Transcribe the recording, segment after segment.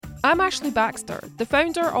I'm Ashley Baxter, the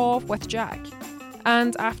founder of With Jack.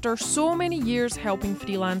 And after so many years helping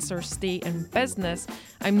freelancers stay in business,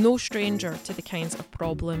 I'm no stranger to the kinds of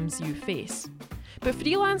problems you face. But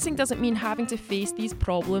freelancing doesn't mean having to face these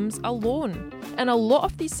problems alone. In a lot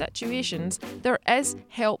of these situations, there is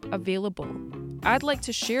help available. I'd like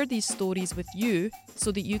to share these stories with you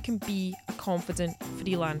so that you can be a confident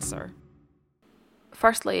freelancer.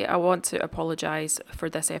 Firstly, I want to apologise for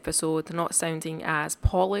this episode not sounding as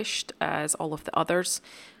polished as all of the others.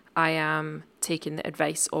 I am taking the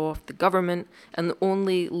advice of the government and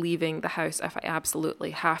only leaving the house if I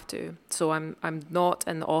absolutely have to. So I'm not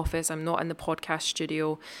in the office, I'm not in the podcast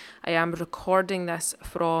studio. I am recording this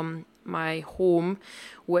from my home,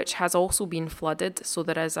 which has also been flooded. So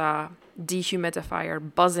there is a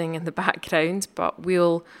dehumidifier buzzing in the background, but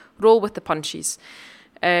we'll roll with the punches.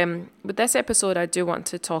 With this episode, I do want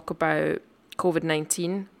to talk about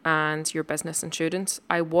COVID-19 and your business insurance.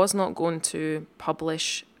 I was not going to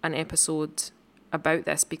publish an episode about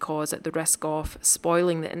this because at the risk of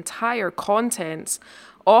spoiling the entire contents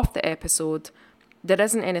of the episode, there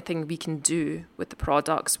isn't anything we can do with the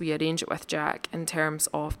products we arrange it with Jack in terms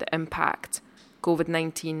of the impact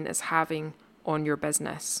COVID-19 is having on your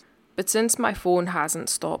business. But since my phone hasn't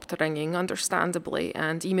stopped ringing, understandably,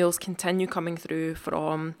 and emails continue coming through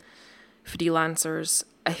from freelancers,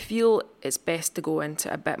 I feel it's best to go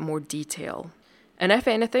into a bit more detail. And if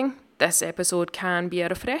anything, this episode can be a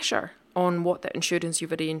refresher on what the insurance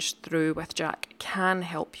you've arranged through With Jack can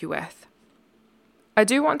help you with. I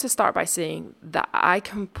do want to start by saying that I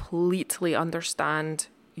completely understand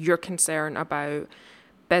your concern about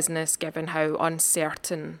business given how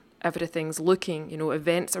uncertain everything's looking.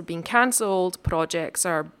 Events are being cancelled, projects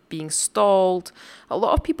are being stalled. A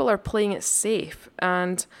lot of people are playing it safe,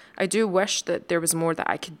 and I do wish that there was more that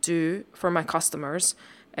I could do for my customers.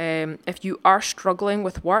 If you are struggling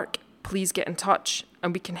with work, please get in touch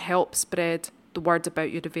and we can help spread the word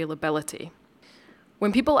about your availability.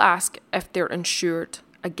 When people ask if they're insured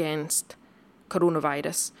against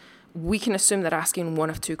coronavirus, we can assume they're asking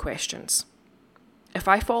one of two questions. If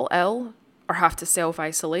I fall ill or have to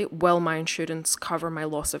self-isolate, will my insurance cover my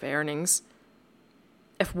loss of earnings?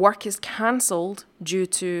 If work is cancelled due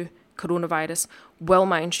to coronavirus, will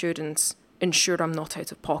my insurance ensure I'm not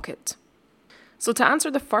out of pocket? So to answer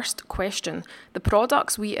the first question, the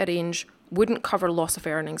products we arrange wouldn't cover loss of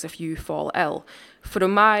earnings if you fall ill.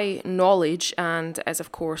 From my knowledge, and as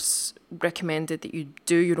of course recommended that you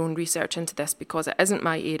do your own research into this because it isn't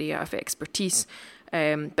my area of expertise,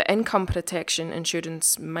 but income protection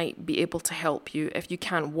insurance might be able to help you if you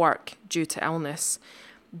can't work due to illness.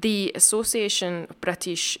 The Association of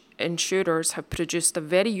British Insurers have produced a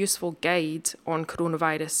very useful guide on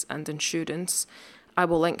coronavirus and insurance. I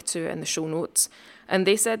will link to it in the show notes. And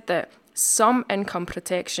they said that some income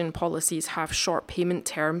protection policies have short payment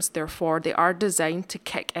terms, therefore they are designed to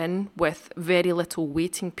kick in with very little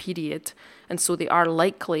waiting period, and so they are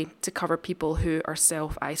likely to cover people who are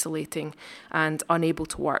self-isolating and unable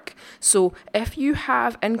to work. So if you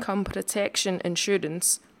have income protection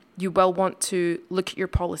insurance, you will want to look at your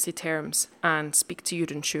policy terms and speak to your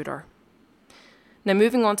insurer. Now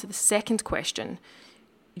moving on to the second question,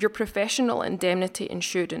 your professional indemnity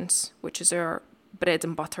insurance, which is our bread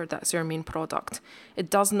and butter, that's our main product, it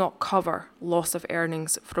does not cover loss of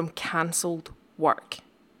earnings from cancelled work.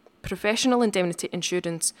 Professional indemnity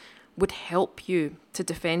insurance would help you to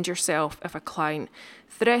defend yourself if a client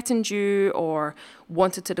threatened you or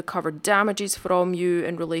wanted to recover damages from you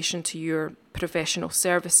in relation to your professional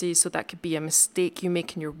services. So that could be a mistake you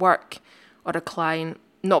make in your work, or a client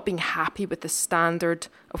not being happy with the standard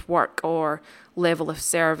of work or level of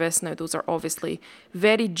service. Now, those are obviously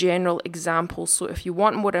very general examples. So if you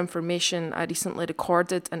want more information, I recently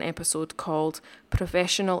recorded an episode called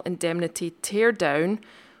Professional Indemnity Teardown,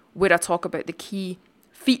 where I talk about the key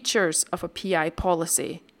features of a PI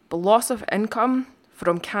policy. But loss of income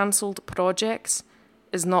from cancelled projects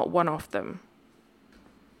is not one of them.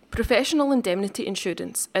 Professional indemnity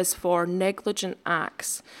insurance is for negligent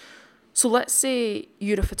acts. So let's say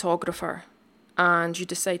you're a photographer and you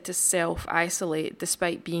decide to self-isolate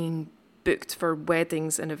despite being booked for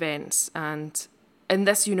weddings and events. And in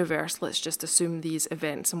this universe, let's just assume these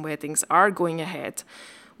events and weddings are going ahead.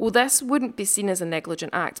 Well, this wouldn't be seen as a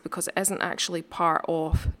negligent act because it isn't actually part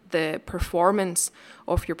of the performance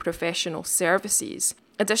of your professional services.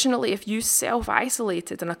 Additionally, if you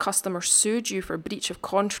self-isolated and a customer sued you for breach of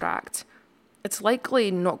contract, it's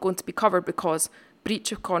likely not going to be covered because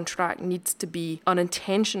breach of contract needs to be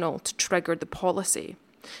unintentional to trigger the policy.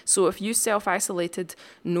 So if you self-isolated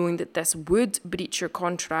knowing that this would breach your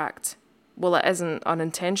contract, well, it isn't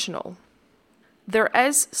unintentional. There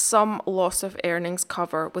is some loss of earnings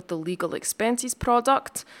cover with the legal expenses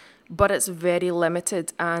product, but it's very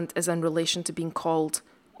limited and is in relation to being called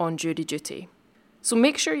on jury duty. So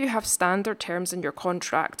make sure you have standard terms in your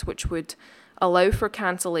contract which would allow for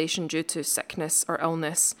cancellation due to sickness or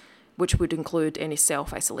illness, which would include any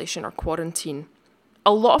self-isolation or quarantine.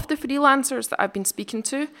 A lot of the freelancers that I've been speaking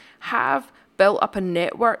to have built up a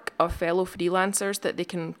network of fellow freelancers that they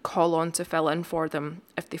can call on to fill in for them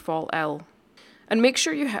if they fall ill. And make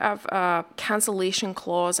sure you have a cancellation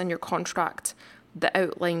clause in your contract that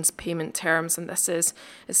outlines payment terms, and this is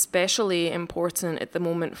especially important at the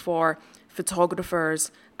moment for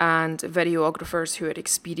photographers and videographers who are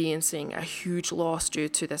experiencing a huge loss due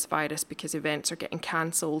to this virus because events are getting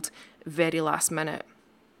cancelled very last minute.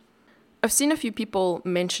 I've seen a few people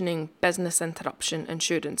mentioning business interruption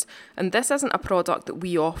insurance, and this isn't a product that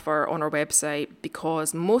we offer on our website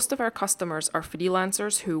because most of our customers are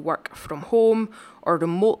freelancers who work from home or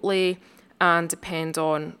remotely and depend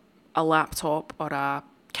on a laptop or a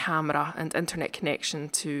camera and internet connection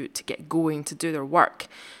to get going to do their work.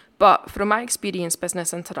 But from my experience,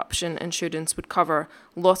 business interruption insurance would cover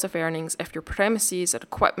loss of earnings if your premises or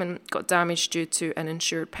equipment got damaged due to an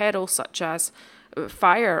insured peril such as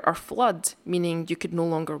fire or flood, meaning you could no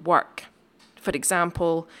longer work. For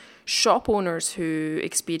example, shop owners who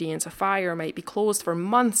experience a fire might be closed for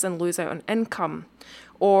months and lose out on income,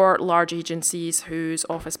 or large agencies whose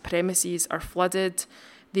office premises are flooded.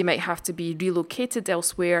 They might have to be relocated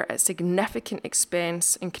elsewhere at significant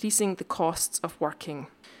expense, increasing the costs of working.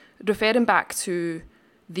 Referring back to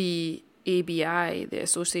the ABI, the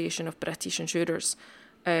Association of British Insurers,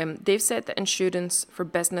 they've said that insurance for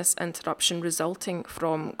business interruption resulting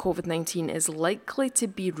from COVID-19 is likely to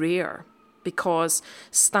be rare because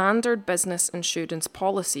standard business insurance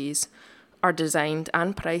policies are designed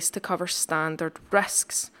and priced to cover standard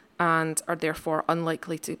risks and are therefore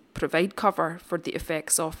unlikely to provide cover for the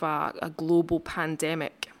effects of a global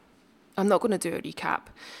pandemic. I'm not going to do a recap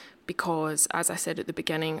because, as I said at the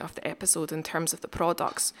beginning of the episode, in terms of the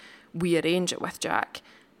products we arrange it with Jack,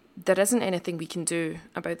 there isn't anything we can do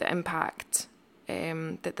about the impact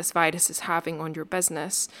that this virus is having on your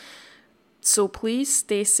business. So please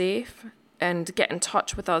stay safe and get in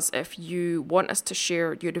touch with us if you want us to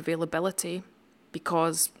share your availability,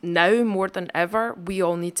 because now more than ever, we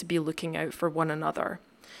all need to be looking out for one another.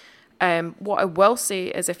 What I will say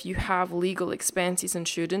is if you have legal expenses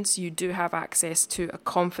insurance, you do have access to a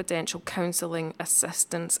confidential counselling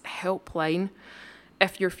assistance helpline.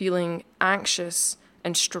 If you're feeling anxious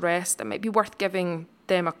and stressed, it might be worth giving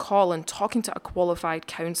them a call and talking to a qualified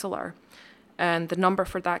counsellor. And the number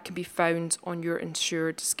for that can be found on your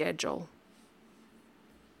insured schedule.